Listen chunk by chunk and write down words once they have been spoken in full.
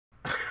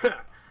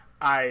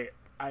I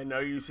know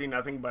you see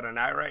nothing but an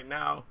eye right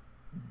now,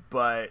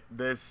 but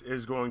this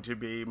is going to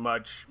be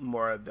much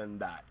more than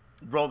that.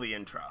 Roll the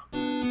intro.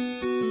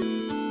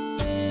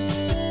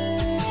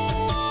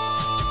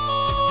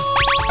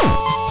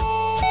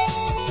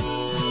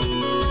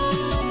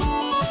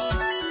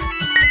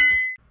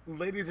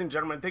 Ladies and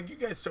gentlemen, thank you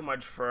guys so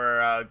much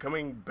for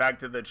coming back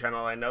to the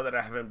channel. I know that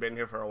I haven't been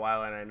here for a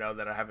while, and I know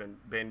that I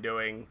haven't been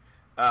doing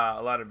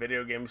a lot of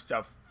video game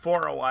stuff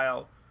for a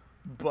while,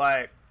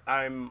 but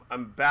I'm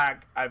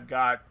back. I've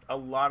got a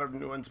lot of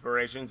new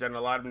inspirations and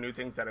a lot of new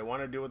things that I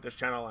want to do with this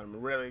channel.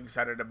 I'm really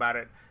excited about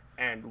it,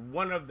 and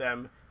one of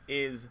them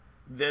is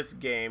this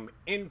game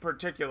in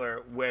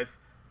particular with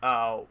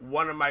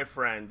one of my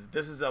friends.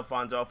 This is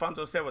Alfonso.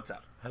 Alfonso, say what's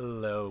up.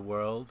 Hello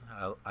world,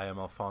 I am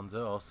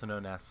Alfonso, also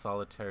known as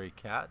Solitary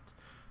Cat.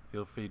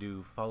 Feel free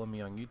to follow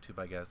me on YouTube,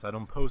 I guess. I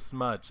don't post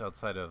much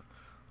outside of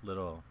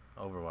little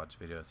Overwatch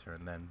videos here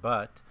and then,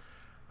 but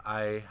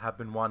I have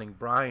been wanting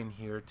Brian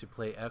here to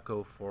play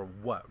Echo for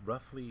what,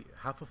 roughly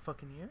half a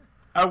fucking year?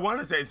 I want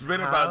to say it's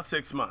been about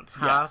 6 months.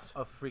 Half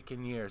a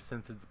freaking year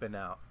since it's been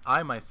out.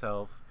 I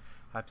myself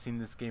have seen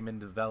this game in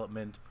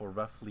development for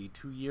roughly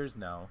 2 years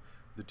now.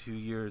 The 2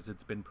 years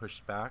it's been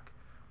pushed back,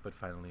 but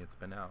finally it's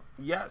been out.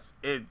 Yes,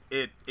 it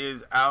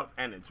is out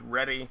and it's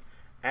ready,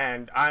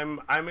 and I'm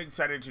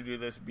excited to do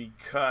this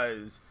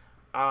because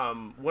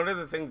one of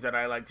the things that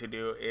I like to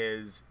do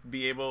is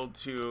be able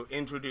to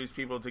introduce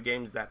people to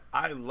games that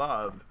I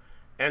love,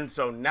 and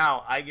so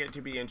now I get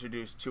to be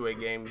introduced to a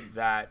game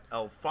that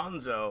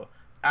Alfonso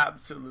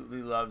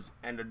absolutely loves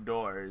and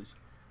adores.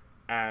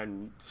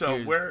 And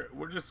so we're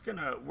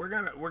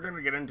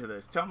gonna get into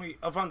this. Tell me,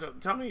 Alfonso,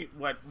 tell me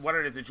what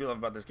it is that you love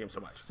about this game so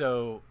much.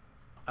 So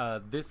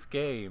this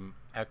game,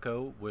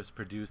 Echo, was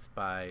produced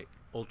by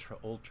Ultra.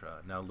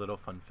 Now, little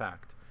fun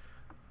fact.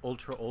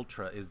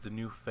 Ultra is the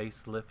new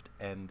facelift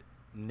and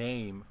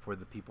name for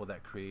the people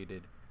that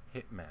created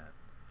Hitman.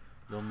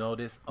 You'll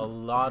notice a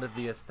lot of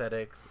the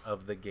aesthetics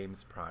of the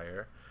games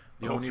prior.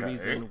 The only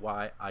reason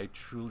why I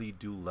truly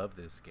do love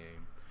this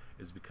game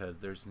is because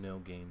there's no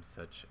game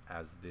such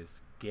as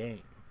this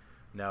game.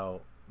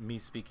 Now, me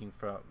speaking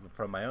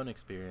from my own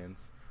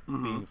experience,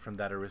 being from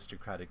that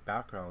aristocratic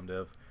background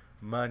of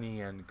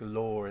money and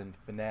galore and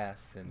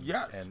finesse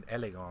and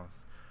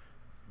elegance,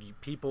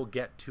 people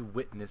get to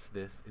witness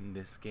this in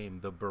this game,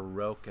 the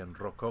Baroque and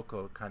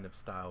Rococo kind of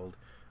styled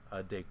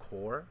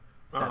decor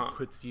that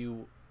puts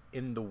you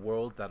in the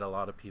world that a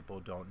lot of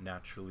people don't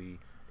naturally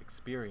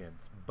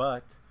experience,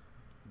 but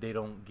they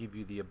don't give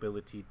you the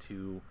ability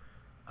to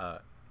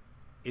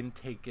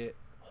intake it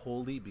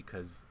wholly,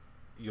 because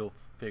you'll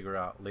figure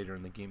out later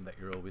in the game that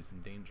you're always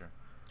in danger.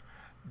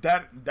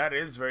 That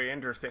is very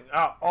interesting.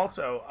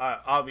 Also,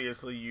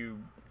 obviously,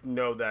 you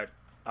know that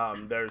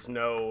there's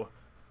no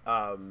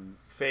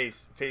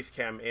face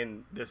cam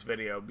in this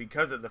video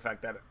because of the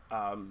fact that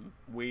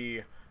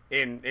we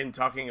in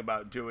talking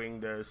about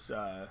doing this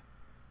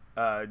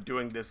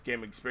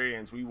game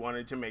experience, we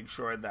wanted to make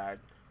sure that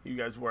you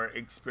guys were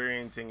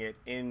experiencing it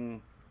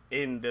in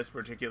this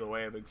particular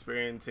way of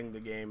experiencing the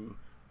game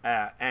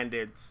and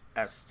its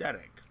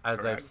aesthetic.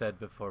 As correct? I've said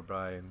before,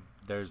 Brian,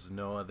 there's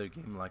no other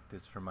game like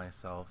this for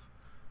myself.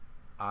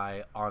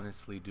 I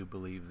honestly do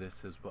believe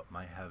this is what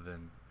my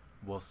heaven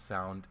will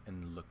sound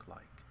and look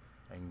like.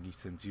 And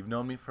since you've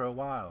known me for a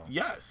while,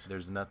 yes,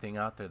 there's nothing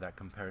out there that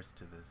compares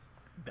to this.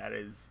 That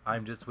is...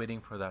 I'm just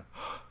waiting for that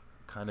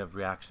kind of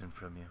reaction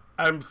from you.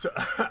 I'm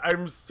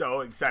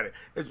so excited,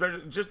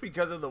 especially just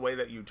because of the way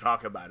that you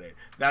talk about it.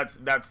 That's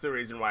the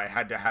reason why I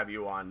had to have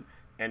you on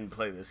and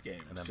play this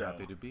game. And I'm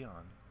happy to be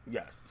on.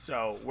 Yes.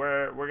 So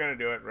we're gonna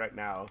do it right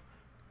now.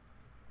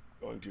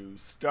 Going to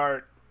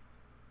start.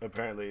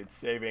 Apparently it's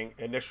saving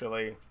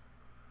initially,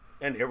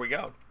 and here we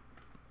go.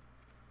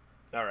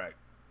 All right.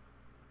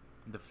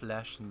 The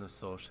flesh and the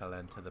soul shall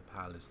enter the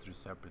palace through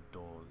separate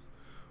doors.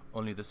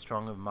 Only the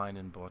strong of mind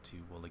and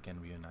body will again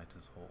reunite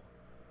as whole.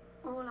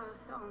 All our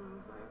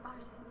songs were about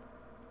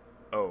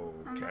it.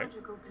 Okay. A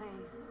magical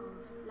place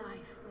of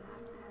life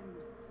without end.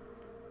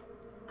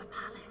 A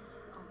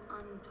palace of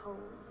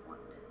untold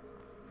wonders.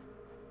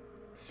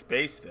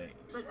 Space things.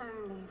 But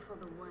only for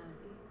the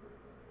worthy.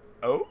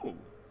 Oh.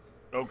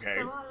 Okay.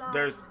 So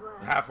there's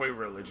halfway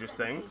religious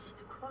things.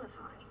 To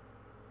qualify.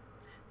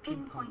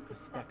 Pinpoint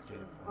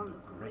perspective on the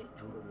great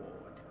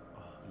reward.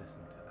 Oh,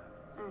 listen to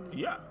that. Only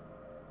Yeah.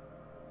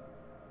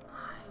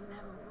 I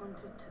never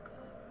wanted to go.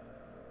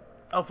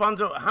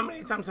 Alfonso, how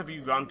many times have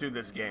you gone through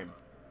this game?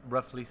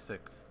 Roughly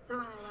 6.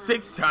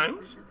 6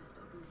 times?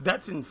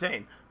 That's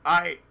insane.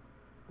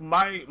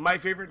 My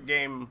favorite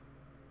game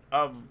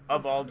of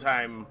all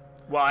time.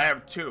 Well, I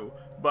have 2,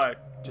 but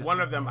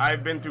one of them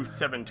I've been through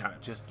 7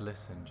 times. Just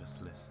listen.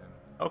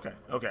 Okay,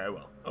 I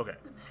will. Okay.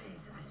 The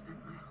place I spent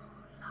my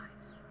whole life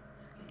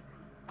escaping.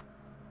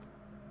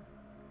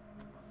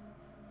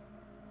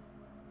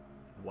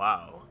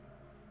 Wow.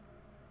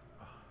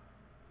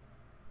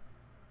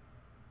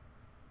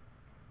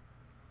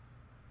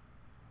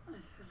 I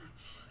feel like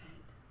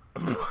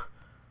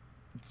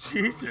shit.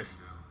 Jesus.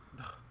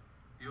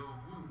 Your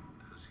wound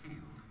has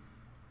healed.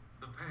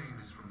 The pain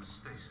release from the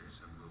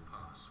stasis and will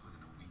pass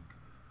within a week.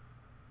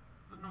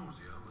 The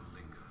nausea will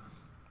linger.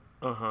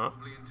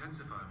 Probably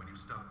intensify when you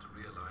start to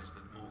realize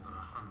that more than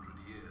 100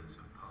 years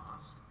have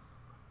passed.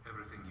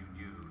 Everything you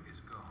knew is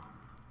gone.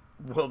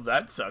 Well,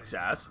 that sucks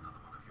ass. Another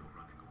one of your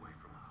running away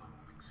from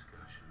home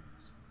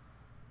excursions.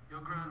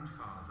 Your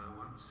grandfather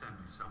won't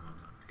send someone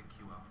to pick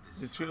you up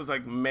This feels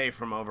like May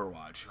from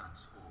Overwatch.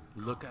 That's all.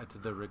 Look at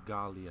the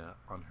regalia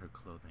on her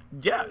clothing.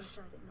 Yes.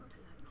 You decided not to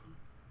like me.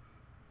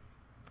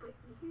 But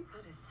you've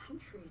had a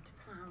century to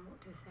plan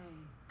what to say,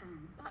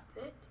 and that's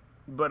it.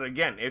 But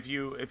again, if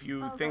you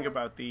think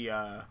about the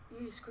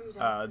You screwed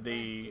up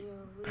the best deal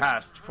we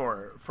past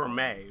ever for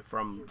May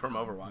from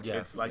Overwatch,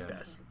 Yes, it's like yes.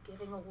 this. had.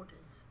 Giving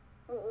orders,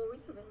 or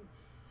even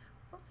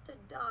Foster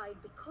died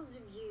because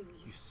of you.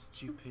 You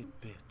stupid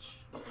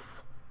bitch.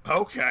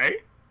 Okay.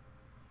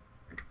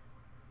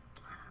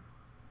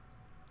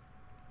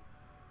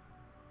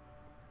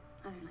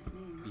 I don't like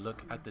me.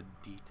 Look at the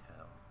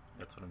detail.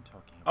 That's what I'm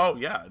talking about. Oh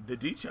yeah, the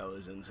detail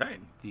is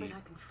insane. But The I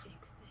can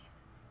fix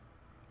this.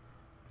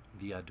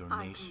 the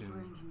adornation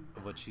bring him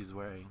of what back. she's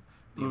wearing,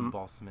 the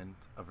embossment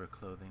of her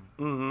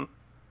clothing.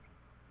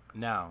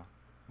 Now,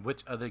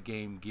 which other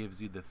game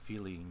gives you the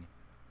feeling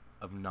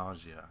of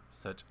nausea,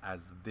 such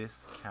as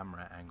this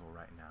camera angle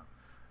right now?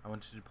 I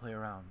want you to play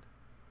around.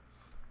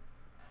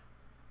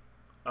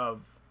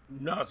 Of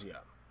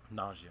nausea.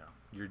 Nausea.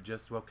 You're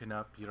just woken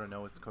up. You don't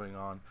know what's going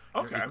on.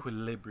 Okay. Your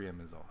equilibrium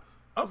is off.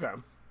 Okay.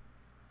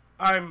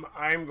 I'm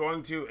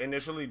going to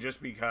initially,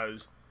 just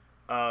because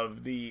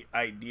of the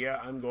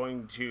idea, I'm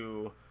going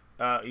to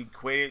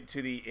equate it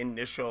to the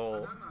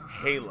initial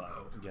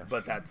Halo. Yes.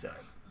 But that's it.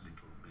 Little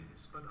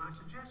miss, but I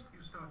suggest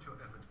you start your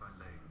efforts by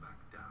laying back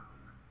down.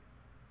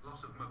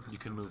 Loss of motor You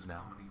can skills move is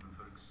now. common even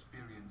for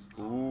experienced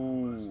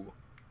Ooh.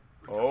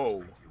 which I Oh.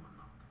 suspect you are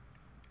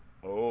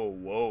not. Oh,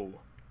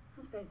 whoa.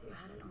 I suppose you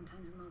had a long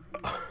time to mull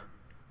things over.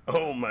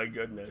 Oh my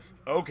goodness.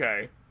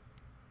 Okay.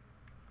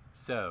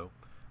 So,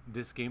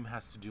 this game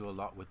has to do a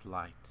lot with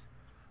light.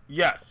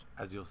 Yes.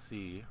 As you'll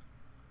see,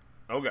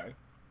 Okay.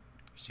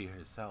 she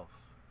herself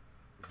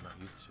is not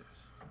used to it.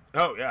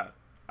 Oh yeah.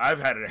 I've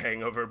had a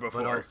hangover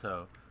before. But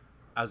also,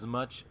 as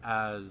much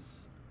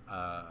as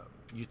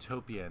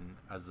utopian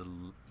as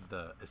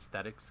the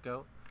aesthetics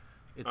go,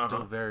 it's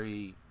still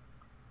very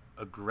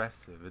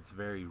aggressive. It's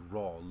very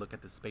raw. Look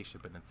at the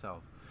spaceship in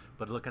itself.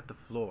 But look at the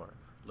floor.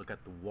 Look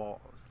at the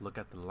walls. Look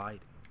at the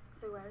lighting.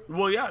 So where is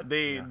Well, yeah,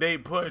 they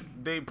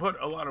put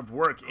a lot of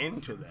work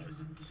into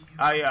this.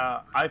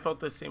 I felt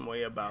the same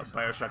way about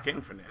BioShock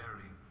Infinite.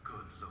 Very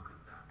good look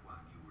at that while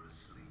you were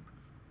asleep.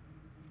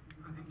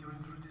 I think you're in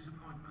for a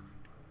disappointment.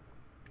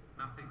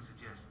 Nothing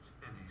suggests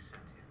any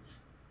sentience.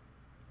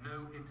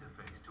 No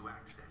interface to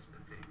access the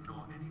thing,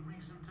 nor any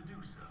reason to do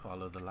so.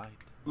 Follow the light.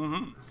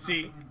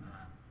 See, Nothing in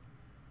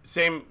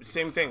there.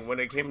 same thing when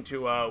it came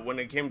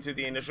to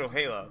the initial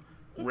Halo.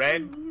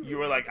 Red, you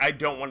were like, I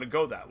don't want to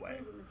go that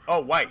way. Oh,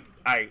 white,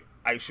 I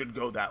should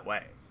go that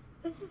way.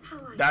 This is how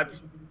I That's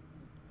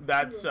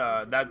see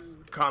it. that's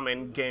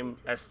common game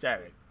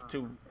aesthetic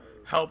to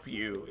help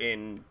you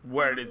in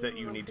where it is that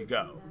you need to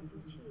go. Now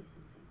you achieve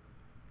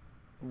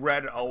something.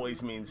 Red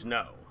always means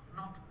no.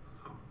 Not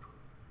hope.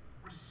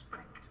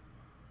 Respect.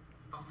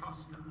 For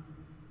Foster.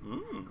 God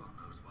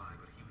knows why,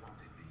 but he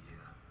wanted me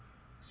here.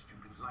 The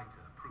stupid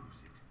lighter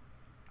proves it.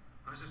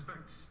 I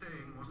suspect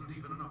staying wasn't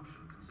even an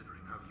option,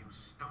 considering how you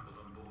stumbled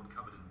on board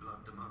covered in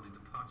blood, demanding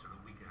departure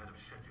a week ahead of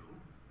schedule.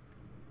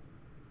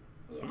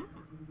 Yeah.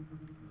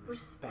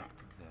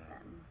 Respect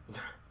that.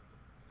 them.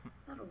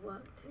 That'll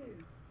work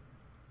too.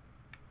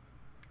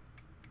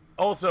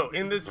 Also,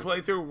 in this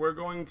playthrough, we're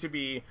going to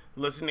be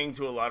listening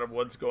to a lot of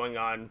what's going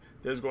on.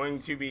 There's going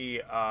to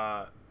be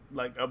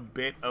like a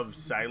bit of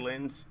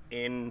silence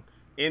in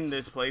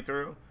this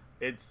playthrough.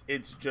 It's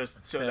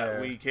just so that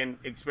Fair. we can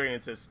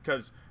experience this.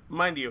 Because,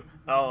 mind you,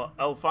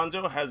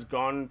 Alfonso has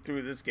gone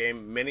through this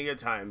game many a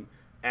time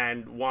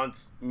and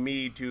wants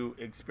me to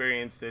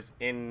experience this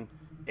in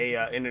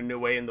a new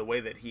way, in the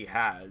way that he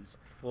has.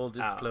 Full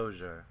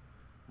disclosure,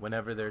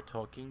 whenever they're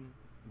talking,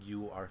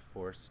 you are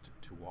forced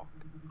to walk.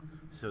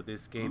 So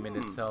this game in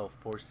itself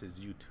forces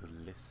you to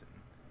listen.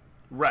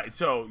 Right.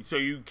 So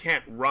you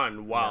can't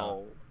run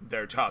while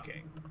they're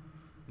talking.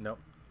 Nope.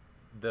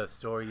 The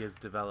story is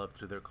developed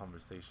through their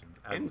conversations.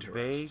 As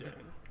vague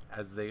Interesting.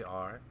 as they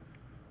are,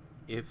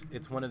 if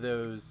it's one of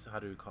those, how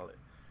do we call it?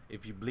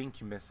 If you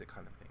blink, you miss it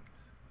kind of things.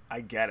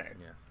 I get it.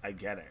 Yes. I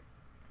get it.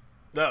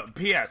 No,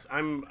 P.S.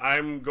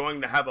 I'm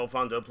going to have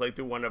Alfonso play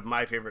through one of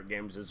my favorite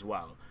games as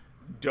well.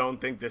 Don't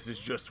think this is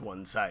just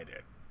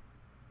one-sided.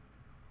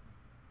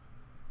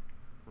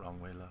 Wrong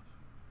way, love.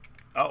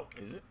 Oh,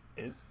 is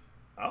it?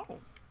 Oh.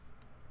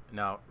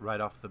 Now,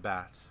 right off the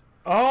bat,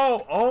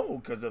 Oh,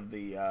 because of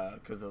the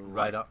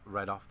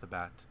right off the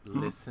bat,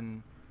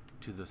 listen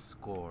to the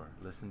score.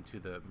 Listen to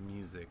the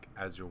music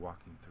as you're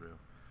walking through.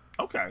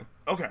 Okay.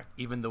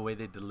 Even the way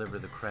they deliver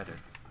the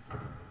credits.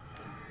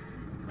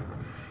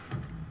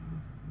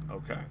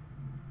 Okay.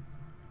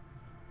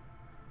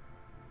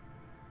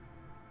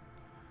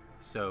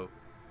 So,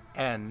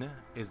 N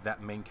is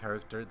that main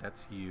character.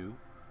 That's you.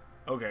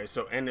 Okay,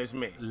 so N is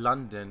me.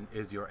 London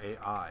is your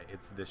AI.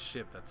 It's the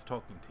ship that's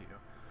talking to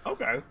you.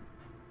 Okay.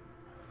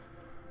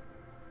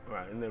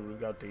 Right, and then we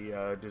got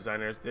the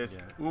designers. This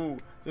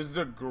this is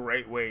a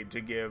great way to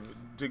give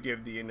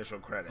the initial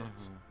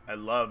credits. I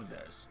love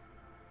this.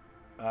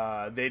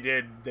 They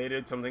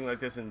did something like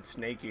this in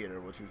Snake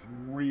Eater, which was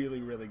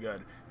really, really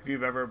good. If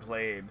you've ever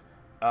played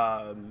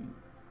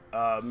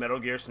Metal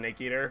Gear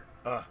Snake Eater,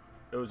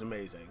 it was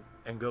amazing.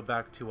 And go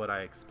back to what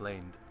I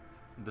explained.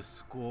 The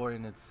score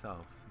in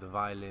itself, the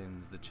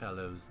violins, the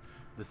cellos,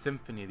 the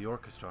symphony, the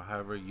orchestra,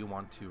 however you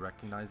want to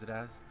recognize it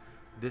as,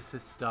 this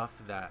is stuff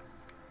that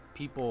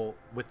people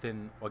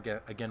within,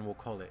 again we'll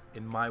call it,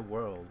 in my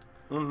world,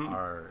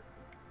 are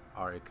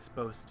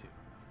exposed to.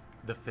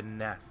 The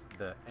finesse,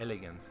 the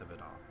elegance of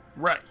it all.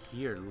 Right.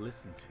 Here,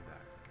 listen to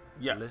that.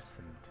 Yeah.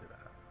 Listen to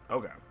that.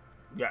 Okay.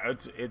 Yeah,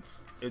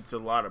 it's a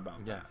lot about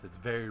Yes, that. it's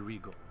very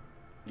regal.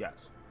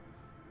 Yes.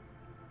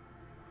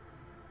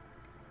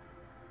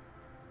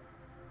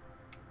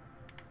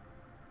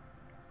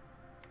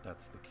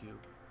 That's the cube.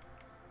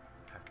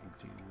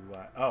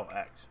 Oh,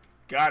 X.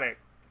 Got it.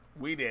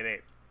 We did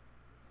it.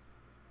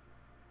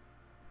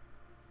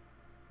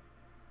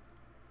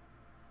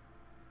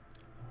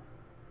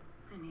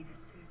 I need a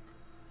suit.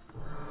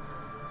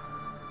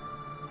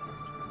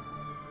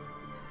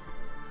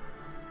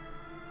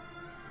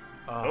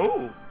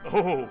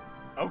 Oh,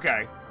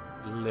 okay.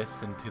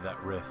 Listen to that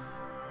riff.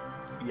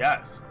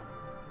 Yes.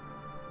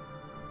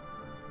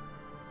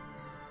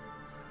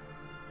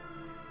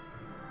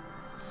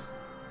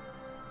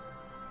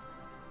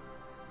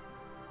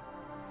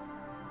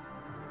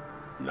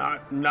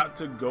 Not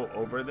to go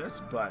over this,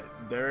 but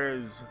there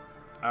is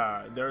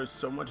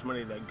so much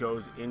money that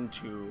goes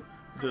into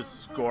the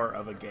score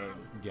of a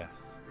game.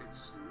 Yes.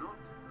 It's not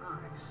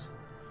nice.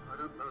 I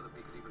don't know that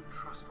we can even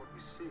trust what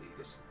we see.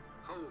 This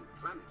whole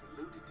planet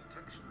eluded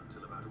detection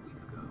until about a week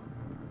ago.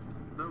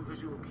 No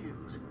visual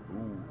cues.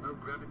 No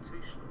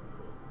gravitational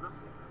pull.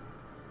 Nothing.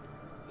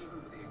 Even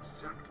with the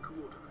exact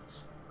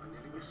coordinates, I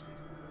nearly missed it.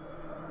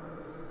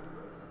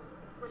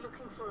 We're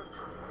looking for a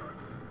palace.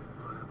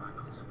 Why am I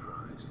not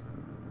surprised?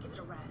 Give it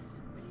a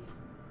rest, will you?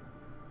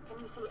 Can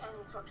you see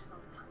any structures on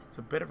the planet? It's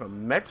a bit of a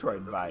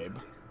Metroid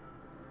vibe.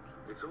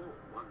 It's all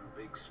one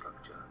big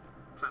structure,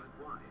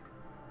 planet-wide.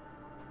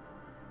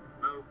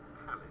 No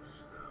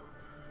palace, though.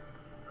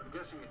 I'm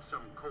guessing it's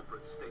some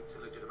corporate state's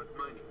illegitimate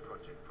mining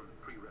project from the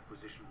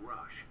pre-requisition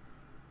rush.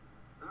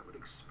 That would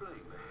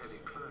explain the heavy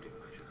clouding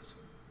measures.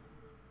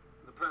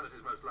 The planet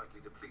is most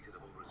likely depleted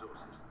of all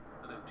resources.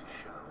 An empty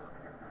shell.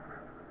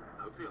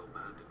 Hope the old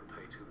man didn't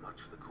pay too much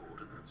for the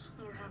coordinates.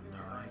 You have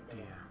no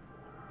idea.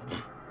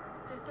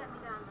 Just get me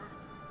down there.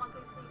 I'll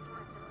go see for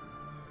myself.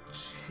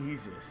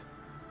 Jesus.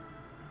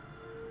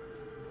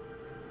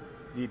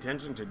 The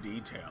attention to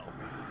detail.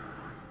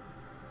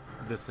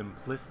 The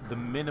the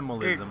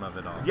minimalism of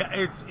it all. Yeah,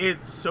 it's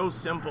so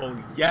simple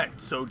yet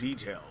so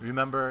detailed.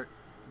 Remember,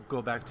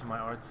 go back to my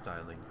art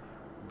styling.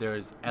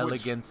 There's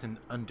elegance and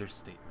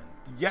understatement.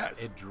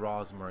 Yes. It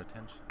draws more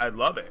attention. I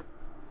love it.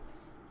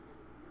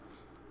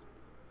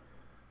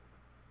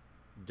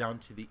 Down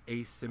to the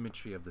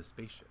asymmetry of the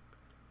spaceship.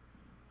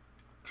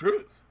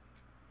 Truth.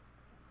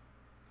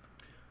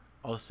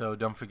 Also,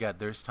 don't forget,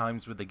 there's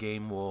times where the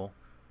game will,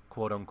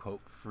 quote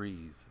unquote,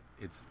 freeze.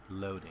 It's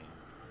loading.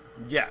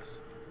 Yes.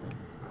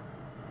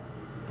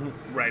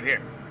 Right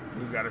here.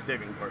 We've got a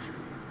saving portion.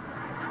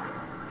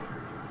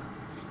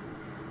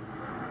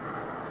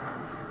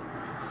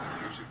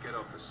 You should get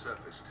off the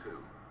surface, too.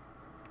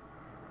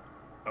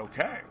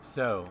 Okay.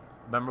 So,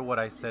 remember what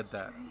I said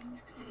that...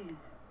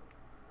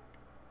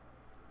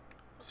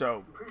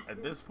 So,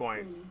 at this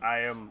point, I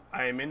am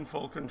in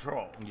full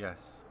control.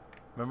 Yes.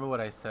 Remember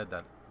what I said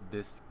that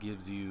this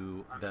gives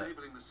you I'm the...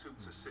 enabling the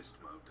suit's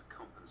assist mode to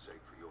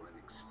compensate for your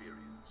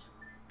inexperience.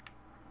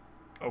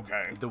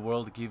 Okay. The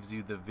world gives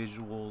you the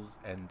visuals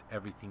and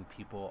everything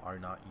people are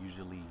not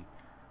usually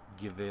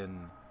given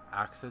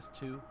access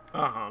to.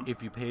 Uh-huh.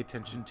 If you pay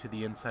attention to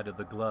the inside of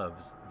the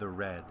gloves, they're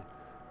red.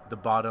 The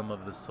bottom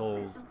of the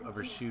soles of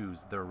her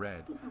shoes, they're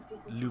red.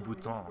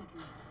 Louboutin.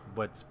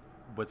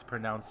 What's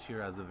pronounced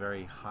here as a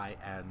very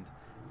high-end,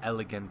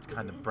 elegant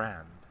kind of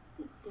brand.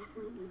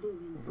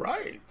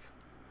 Right.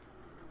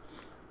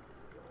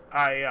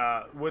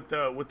 I with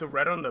the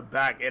red on the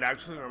back, it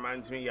actually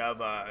reminds me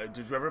of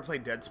did you ever play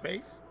Dead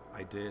Space?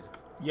 I did.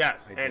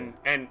 Yes, I did.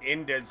 and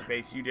in Dead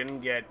Space you didn't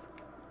get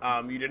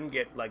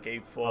like a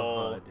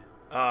full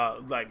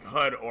like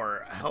hood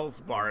or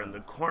health bar in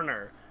the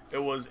corner.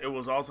 It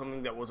was all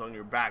something that was on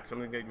your back,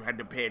 something that you had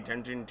to pay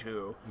attention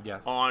to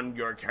on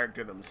your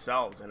character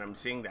themselves, and I'm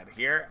seeing that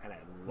here, and I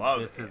love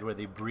it. This is where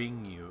they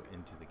bring you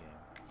into the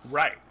game.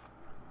 Right,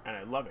 and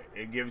I love it.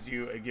 It gives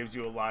you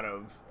a lot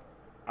of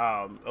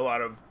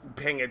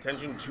paying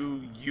attention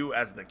to you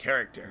as the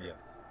character.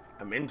 Yes,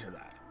 I'm into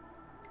that.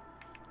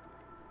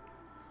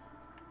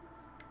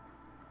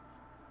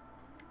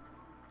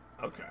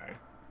 Okay.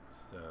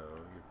 So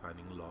you're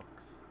finding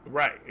locks.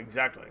 Right,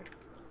 exactly.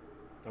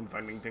 I'm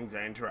finding things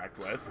I interact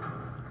with.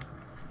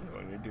 I'm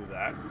going to do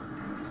that.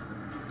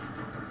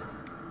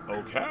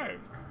 Okay.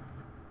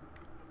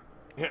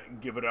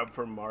 Give it up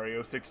for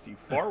Mario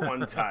 64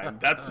 one time.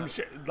 That's some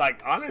shit.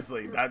 Like,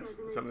 honestly, that's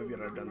something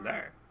that I've done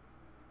there.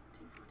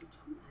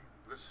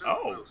 The suit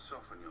will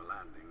soften your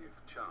landing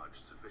if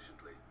charged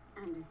sufficiently.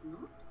 And if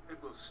not?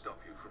 It will stop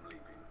you from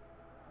leaping.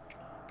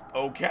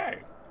 Okay.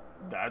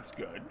 That's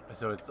good.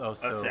 So it's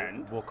also,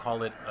 Ascend. we'll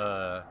call it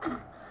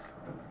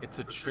it's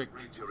a trick.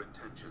 Read your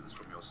intentions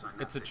from your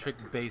synaptic It's a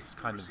trick-based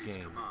kind of receives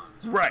game.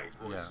 commands Right.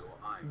 from your voice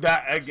Yeah. or eye.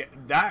 That again,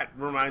 that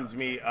reminds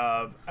me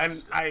of,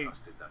 and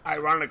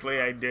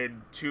ironically, I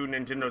did 2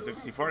 Nintendo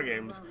 64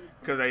 games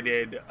because I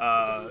did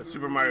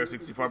Super Mario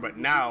 64, but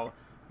now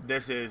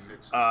this is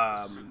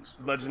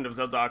Legend of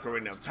Zelda: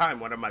 Ocarina of Time,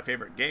 one of my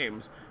favorite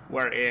games,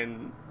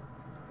 wherein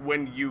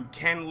when you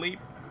can leap,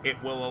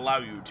 it will allow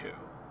you to,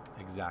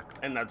 Exactly.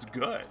 and that's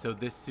good. So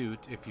this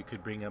suit, if you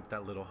could bring up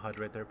that little HUD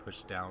right there,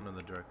 push down on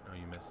the direct. Oh,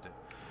 you missed it.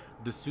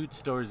 The suit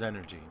stores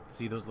energy.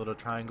 See those little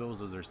triangles?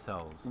 Those are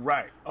cells.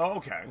 Right. Oh,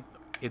 okay.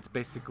 It's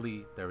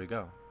basically, there we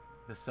go,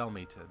 the cell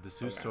meter. The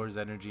suit Okay. stores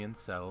energy in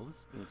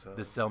cells. cells.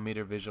 The cell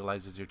meter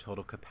visualizes your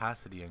total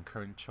capacity and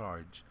current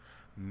charge.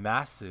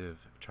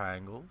 Massive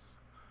triangles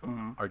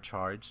are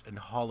charged, and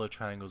hollow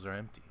triangles are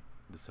empty.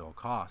 The cell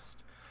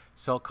cost.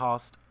 Cell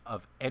cost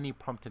of any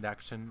prompted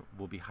action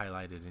will be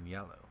highlighted in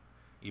yellow.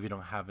 If you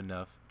don't have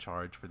enough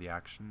charge for the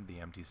action, the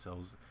empty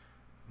cells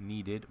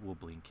needed will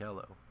blink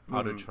yellow.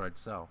 Auto charge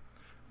cell.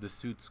 The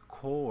suit's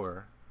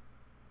core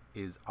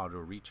is auto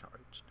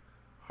recharged,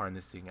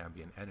 harnessing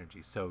ambient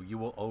energy. So you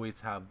will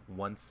always have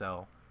one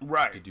cell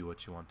Right. to do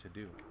what you want to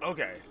do.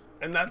 Okay,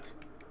 and that's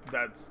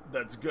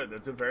good.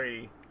 That's a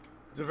very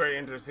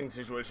interesting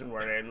situation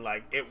wherein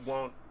like it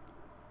won't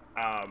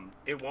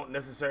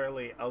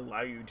necessarily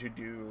allow you to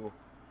do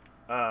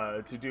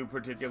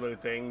particular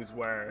things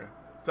where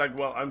it's like,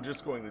 well, I'm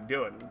just going to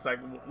do it. It's like,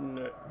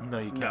 No,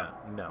 you can't.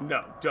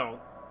 no, don't,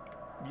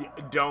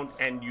 don't,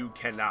 and you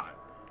cannot.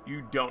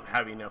 You don't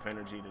have enough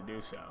energy to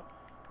do so.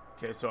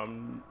 Okay, so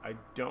I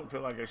don't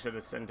feel like I should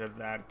ascend to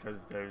that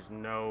because there's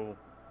no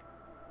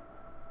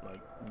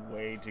like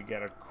way to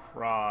get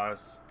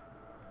across.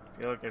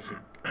 I feel like I should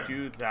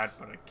do that,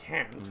 but I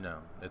can't. No,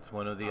 it's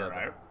one or the All other.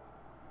 right.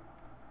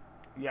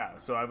 Yeah,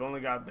 so I've only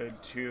got the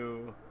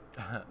two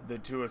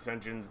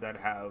ascensions that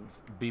have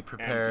Be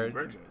prepared.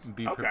 bridges.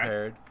 Be Okay.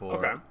 prepared for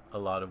Okay. a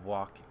lot of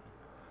walking.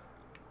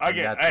 I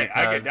get that's I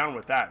get because down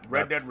with that.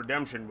 Red that's- Dead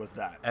Redemption was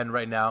that. And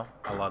right now,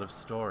 a lot of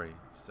story.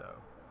 So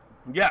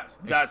Yes,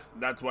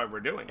 that's why we're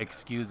doing it.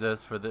 excuse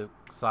us for the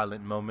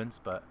silent moments,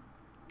 but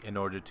in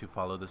order to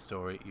follow the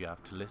story, you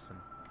have to listen.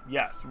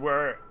 Yes,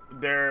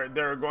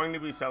 there are going to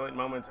be silent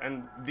moments,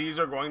 and these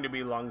are going to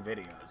be long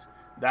videos.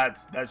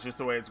 That's just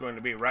the way it's going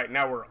to be. Right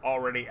now, we're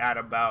already at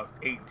about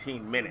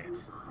 18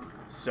 minutes,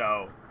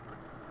 so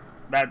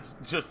that's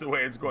just the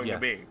way it's going to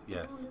be.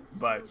 Yes.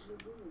 But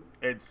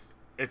it's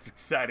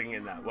exciting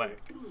in that way.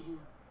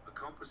 A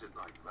composite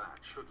like that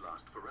should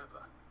last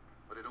forever,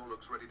 but it all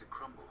looks ready to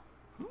crumble.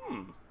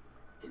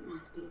 It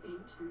must be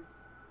ancient.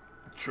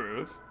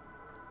 Truth.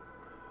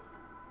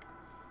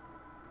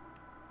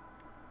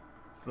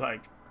 It's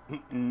like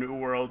New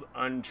World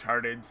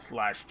Uncharted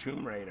 /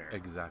 Tomb Raider.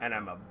 Exactly. And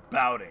I'm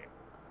about it.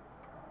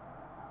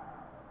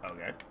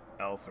 Okay.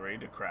 L3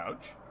 to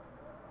crouch.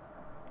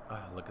 Oh,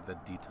 look at the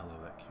detail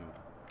of that cube.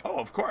 Oh,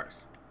 of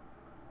course.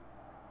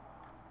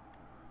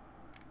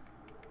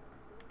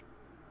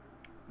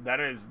 That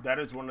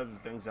is one of the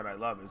things that I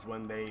love is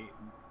when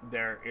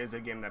there is a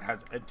game that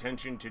has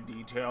attention to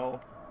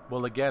detail.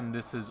 Well, again,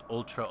 this is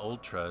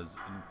Ultra's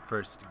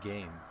first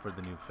game for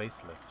the new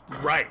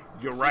facelift. Right,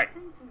 you're right.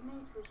 This was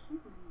made for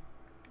humans.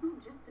 It's not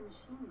just a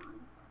machine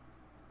line.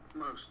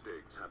 Most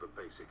digs have a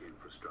basic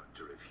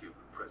infrastructure if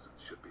human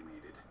presence should be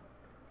needed.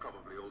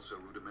 Probably also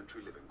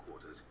rudimentary living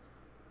quarters.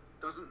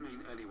 Doesn't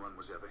mean anyone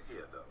was ever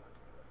here, though.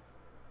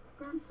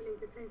 Grants believe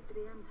the place to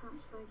be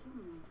untouched by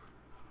humans.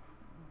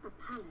 A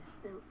palace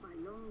built by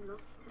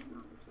long-lost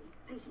technology,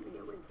 patiently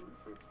awaiting its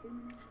first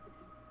human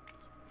inhabitants.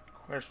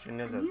 Question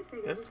is And at you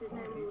figure this this is no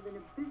point. more than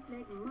a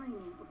bootleg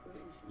mining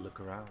operation. Look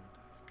around.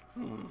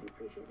 You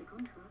appreciate the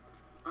contrast.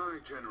 I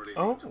generally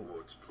Oh. lean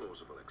towards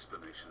plausible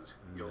explanations.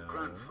 Your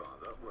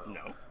grandfather, well,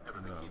 No.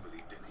 everything he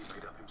believed in, he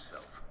made up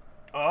himself.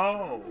 I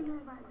Oh, don't know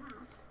about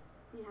that.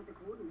 He had the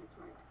coordinates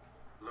right.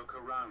 Look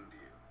around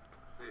you.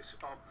 This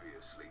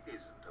obviously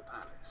isn't a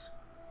palace.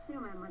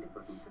 Your man might have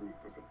gotten some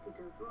aesthetic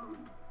details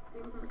wrong. He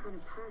wasn't the kind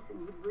of person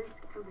who'd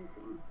risk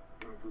everything.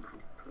 There's some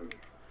kind of proof.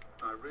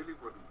 I really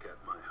wouldn't get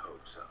my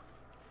hopes up.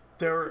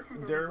 there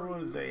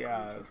was a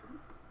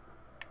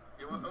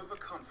You are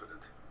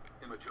overconfident.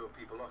 Immature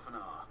people often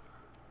are.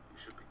 You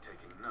should be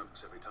taking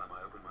notes every time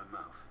I open my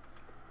mouth.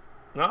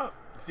 no.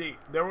 See,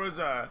 there was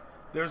a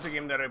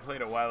game that I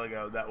played a while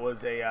ago that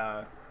was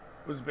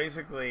was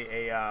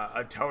basically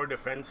a tower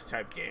defense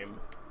type game,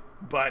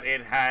 but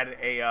it had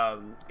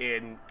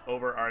an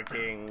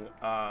overarching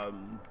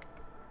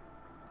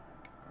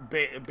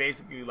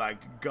basically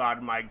like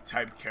God Mike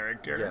type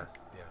character. Yes.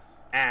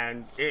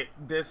 And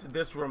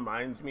this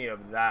reminds me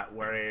of that,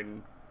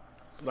 wherein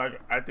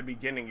Like at the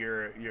beginning,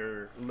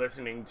 you're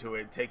listening to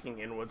it, taking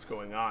in what's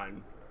going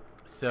on.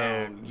 So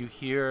And-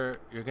 you're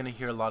gonna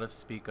hear a lot of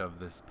speak of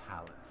this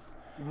palace.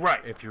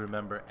 Right. If you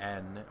remember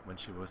Anne when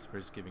she was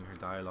first giving her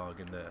dialogue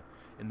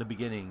in the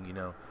beginning, you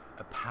know,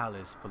 a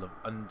palace full of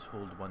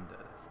untold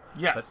wonders.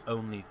 Yes. But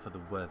only for the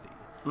worthy.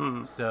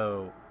 Mhm.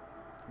 So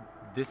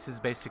this is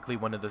basically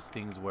one of those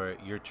things where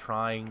you're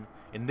trying,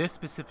 in this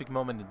specific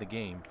moment in the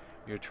game,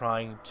 you're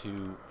trying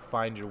to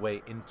find your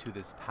way into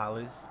this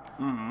palace,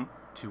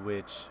 to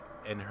which,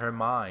 in her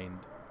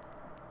mind,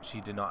 she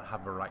did not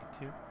have a right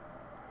to.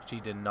 She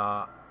did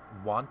not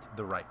want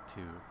the right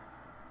to,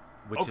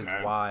 which is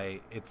Okay.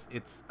 why it's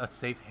a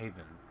safe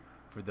haven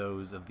for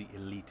those of the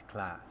elite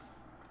class.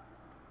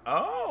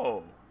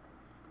 Oh.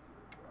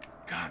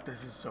 God,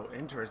 this is so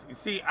interesting.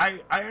 See,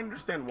 I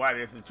understand why it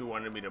is that you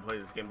wanted me to play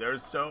this game. There are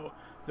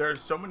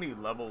so many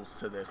levels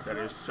to this that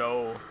is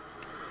so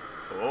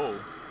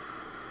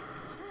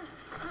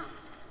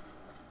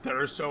that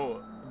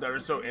are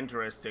so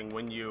interesting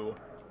when you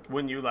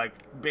like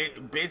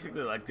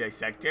basically like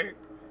dissect it.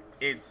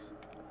 It's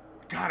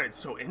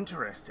so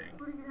interesting.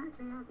 What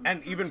exactly are these?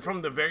 And even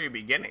from the very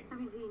beginning.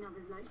 Have you seen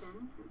others like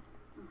them since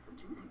you're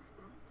such an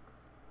expert?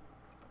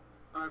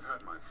 I've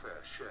had my fair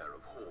share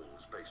of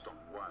hauls based on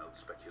wild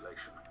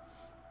speculation.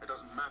 It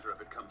doesn't matter if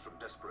it comes from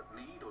desperate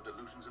need or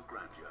delusions of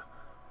grandeur.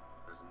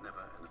 There's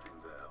never anything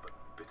there but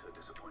bitter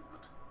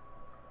disappointment.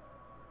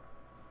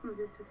 Was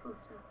this with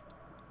Foster?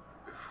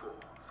 Before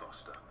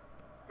Foster,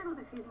 I got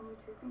the feeling you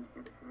two have been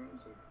together for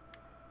ages.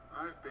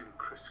 I've been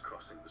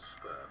crisscrossing the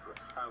spur for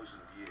 1,000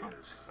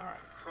 years. All right.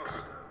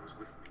 Foster was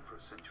with me for a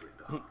century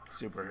and a half.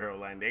 Superhero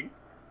landing.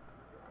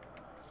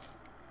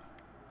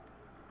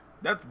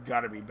 That's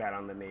gotta be bad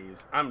on the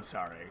knees. I'm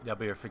sorry. Yeah,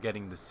 but you're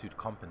forgetting the suit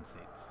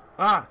compensates.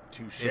 Ah,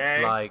 touche.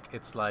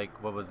 It's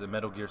like what was it,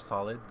 Metal Gear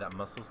Solid, that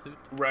muscle suit?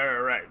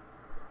 Right.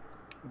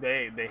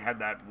 They had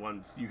that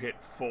once you hit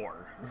 4.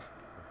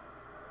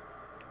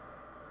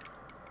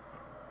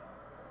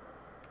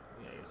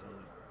 Yeah, so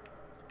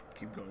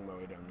keep going my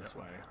way down this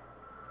way.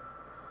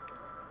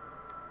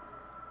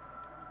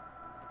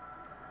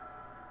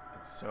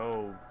 It's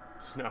so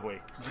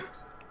snowy.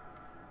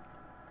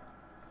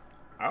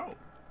 Oh,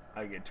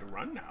 I get to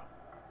run now.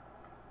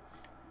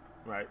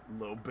 Right, a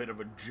little bit of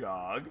a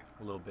jog.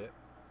 A little bit.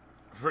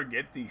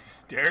 Forget these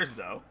stairs,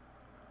 though.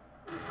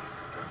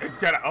 It's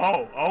got to...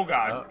 Oh,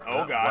 God.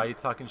 Oh, God. Why are you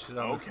talking shit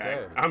on the Okay,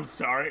 stairs? I'm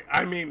sorry.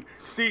 I mean,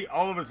 see,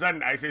 all of a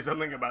sudden I say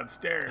something about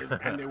stairs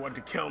and they want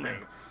to kill me.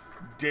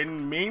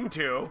 Didn't mean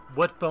to.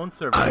 What phone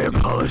service? I do you-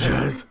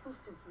 apologize.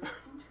 Foster for a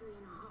century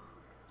and a half.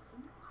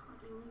 You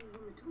hardly knew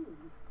him at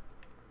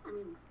all. I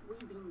mean, we've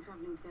been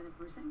travelling together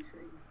for a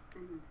century,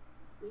 and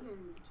we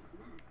only just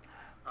met.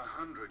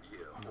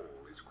 100-year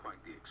haul is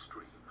quite the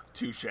extreme.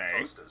 Touche.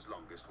 Foster's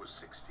longest was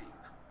 16.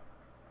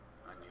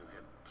 I knew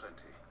him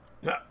plenty.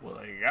 Well,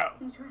 there you go.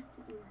 He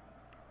trusted you,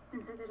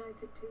 and said that I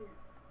could too.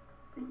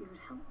 That you would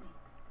help me.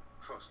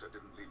 Foster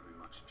didn't leave me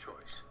much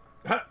choice.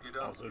 You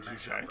don't Also mess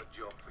touche. up a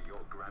job for your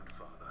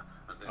grandfather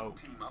and then Oh.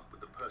 team up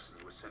with the person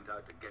you were sent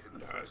out to get in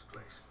the first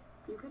place.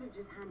 You could have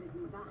just handed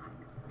me back.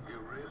 You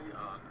really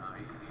are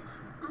naive.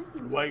 I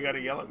think Why you gotta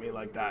yell at me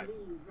like that?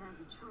 Believe there's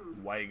a chance.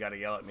 Why you gotta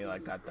yell at me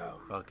like that, though?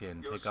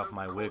 Fucking You're take off so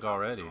my caught wig up in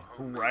already. your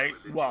homemade Right?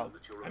 religion Well,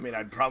 that you're I mean,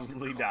 I'd oblivious to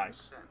probably common die.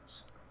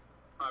 sense.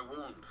 I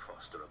warned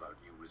Foster about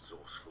you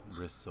resourcefuls.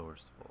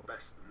 Resourceful.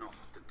 Best not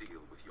to deal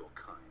with your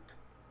kind.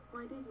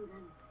 Why did you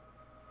then?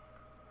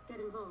 Get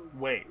involved.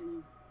 Wait. I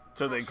mean,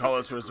 So they call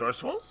us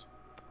resourcefuls?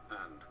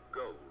 And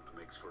gold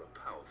makes for a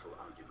powerful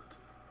argument.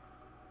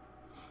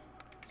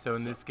 So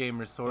in this game,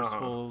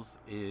 resourcefuls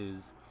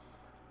is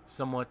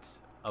somewhat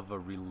of a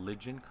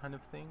religion kind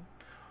of thing.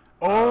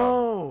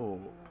 Oh.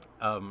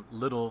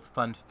 Little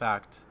fun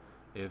fact,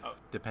 if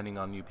depending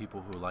on you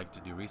people who like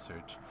to do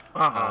research,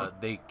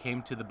 they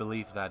came to the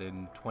belief that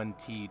in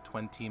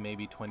 2020,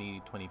 maybe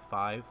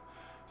 2025,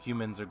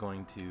 humans are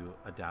going to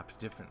adapt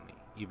differently,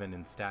 even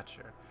in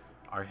stature.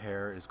 Our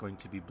hair is going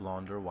to be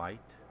blonde or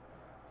white.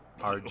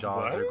 Our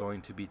jaws are What?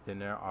 going to be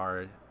thinner.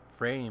 Our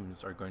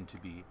frames are going to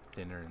be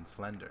thinner and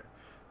slender.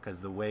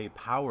 Because the way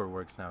power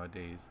works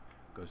nowadays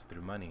goes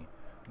through money.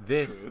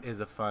 This Truth. is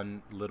a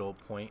fun little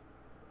point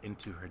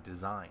into her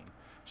design.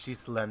 She's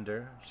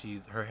slender.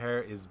 Her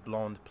hair is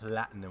blonde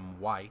platinum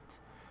white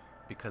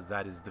because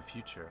that is the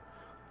future.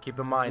 Keep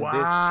in mind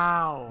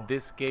Wow.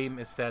 this game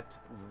is set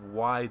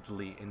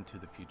widely into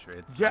the future.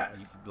 It's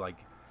Yes. like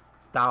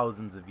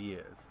thousands of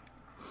years.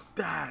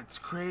 That's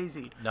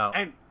crazy. No.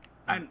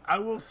 And I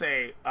will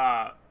say,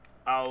 I'll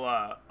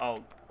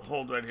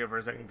hold right here for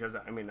a second because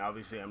I mean,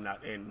 obviously, I'm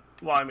not in.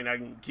 Well, I mean, I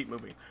can keep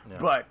moving, Yeah.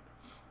 but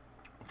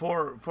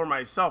for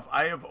myself,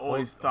 I have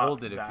always thought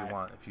Hold it that, if you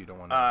want. If you don't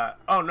want to.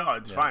 Oh no,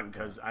 it's Yeah. fine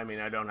because I mean,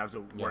 I don't have to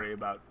worry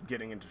about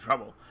getting into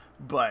trouble.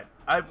 But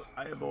I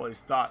have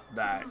always thought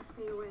that. there must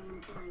be a way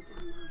inside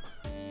them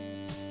now.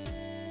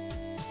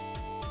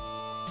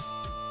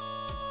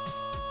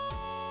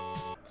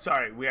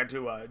 Sorry, we had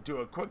to do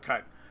a quick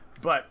cut,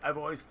 but I've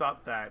always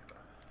thought that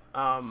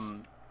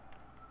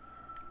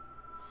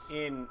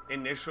in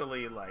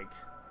initially like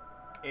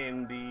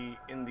in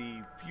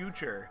the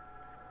future,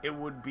 it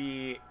would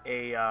be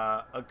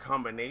a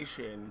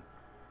combination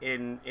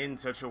in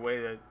such a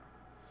way that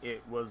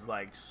it was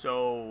like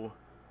so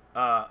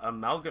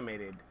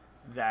amalgamated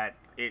that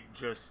it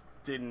just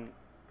didn't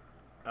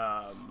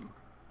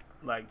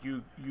like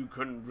you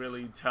couldn't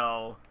really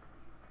tell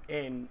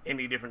in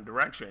any different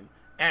direction.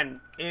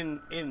 And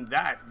in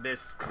that,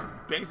 this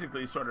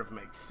basically sort of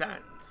makes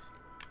sense,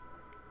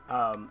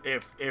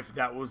 if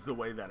that was the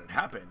way that it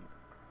happened.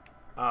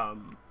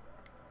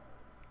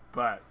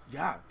 But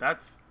yeah,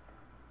 that's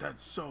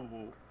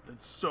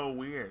so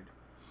weird.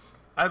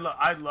 I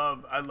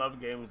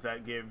love games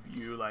that give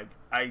you like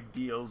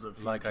ideals of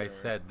future. Like I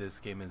said, this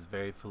game is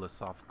very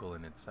philosophical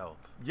in itself.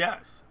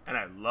 Yes, and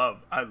I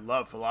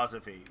love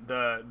philosophy.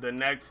 The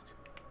next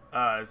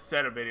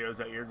set of videos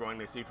that you're going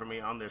to see from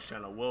me on this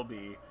channel will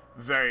be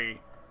very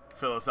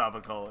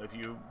philosophical. If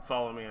you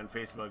follow me on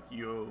Facebook,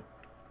 you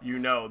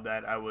know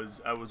that I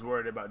was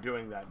worried about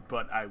doing that,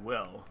 but I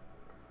will,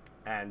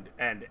 and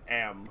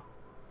am.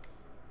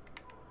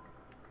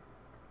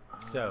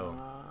 So,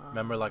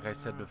 remember, like I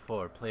said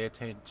before, pay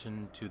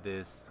attention to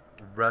this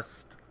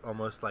rust,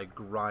 almost like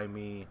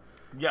grimy,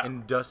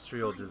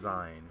 industrial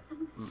design,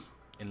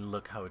 and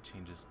look how it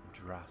changes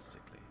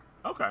drastically.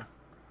 Okay.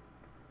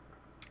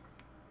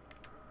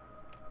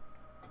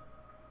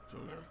 So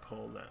we're gonna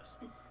pull this.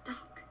 It's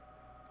stuck.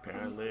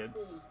 Apparently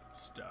it's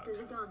stuck. There's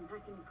a gun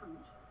packing a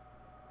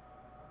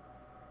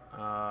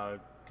punch.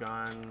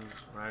 Gun,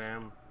 right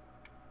am.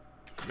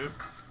 Shoot.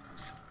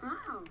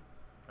 Wow.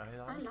 I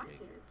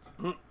like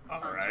it.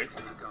 Alright.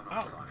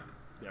 Oh,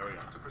 there we go.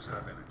 To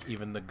preserve energy.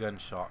 Even the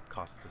gunshot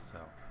costs to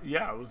sell.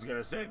 Yeah, I was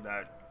gonna say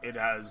that it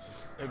has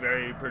a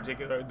very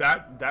particular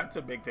that's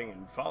a big thing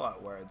in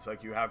Fallout, where it's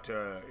like you have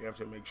to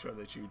make sure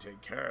that you take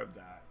care of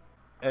that.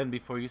 And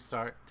before you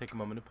start, take a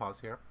moment to pause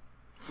here.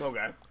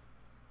 Okay.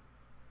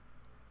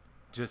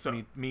 Just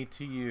So- me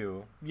to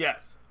you.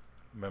 Yes.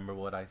 Remember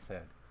what I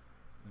said.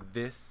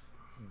 This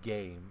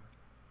game,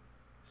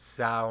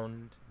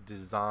 sound,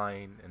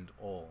 design, and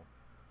all,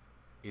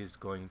 is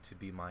going to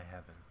be my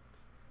heaven.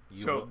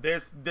 So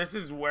this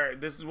is where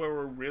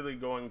we're really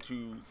going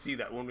to see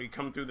that when we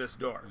come through this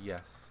door.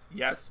 Yes.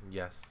 Yes?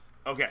 Yes.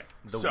 Okay.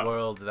 The so,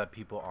 world that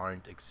people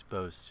aren't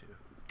exposed to.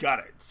 got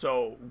it.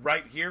 So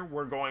right here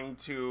we're going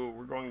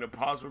to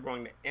pause. We're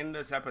going to end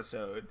this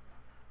episode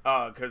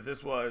because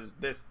this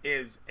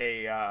is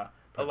a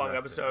long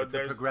episode. It's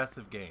a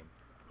progressive game.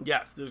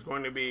 Yes, there's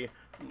going to be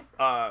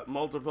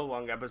multiple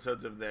long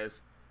episodes of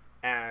this,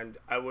 and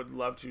I would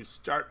love to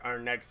start our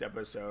next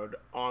episode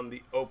on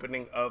the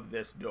opening of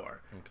this door.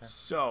 Okay.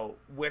 So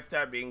with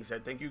that being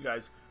said, thank you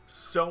guys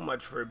so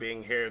much for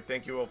being here.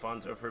 Thank you,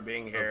 Alfonso, for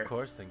being here. Of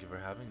course, thank you for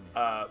having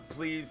me.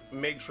 Please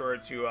make sure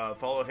to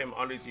follow him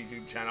on his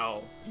YouTube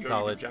channel.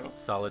 YouTube channel.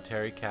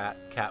 Solitary cat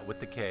with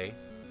the K.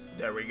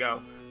 There we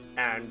go.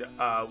 And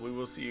we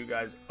will see you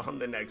guys on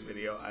the next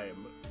video. I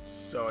am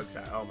so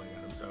excited. Oh my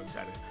god, I'm so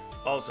excited.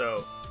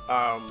 Also,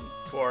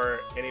 for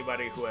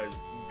anybody who has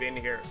been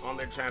here on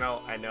their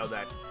channel, I know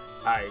that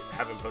I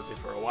haven't posted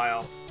for a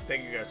while.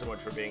 Thank you guys so much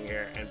for being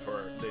here, and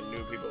for the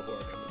new people who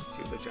are coming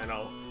to the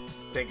channel,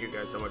 thank you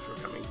guys so much for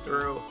coming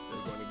through.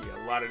 There's going to be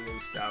a lot of new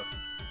stuff,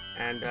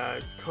 and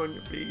it's going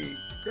to be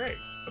great.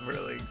 I'm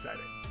really excited.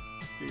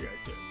 See you guys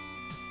soon.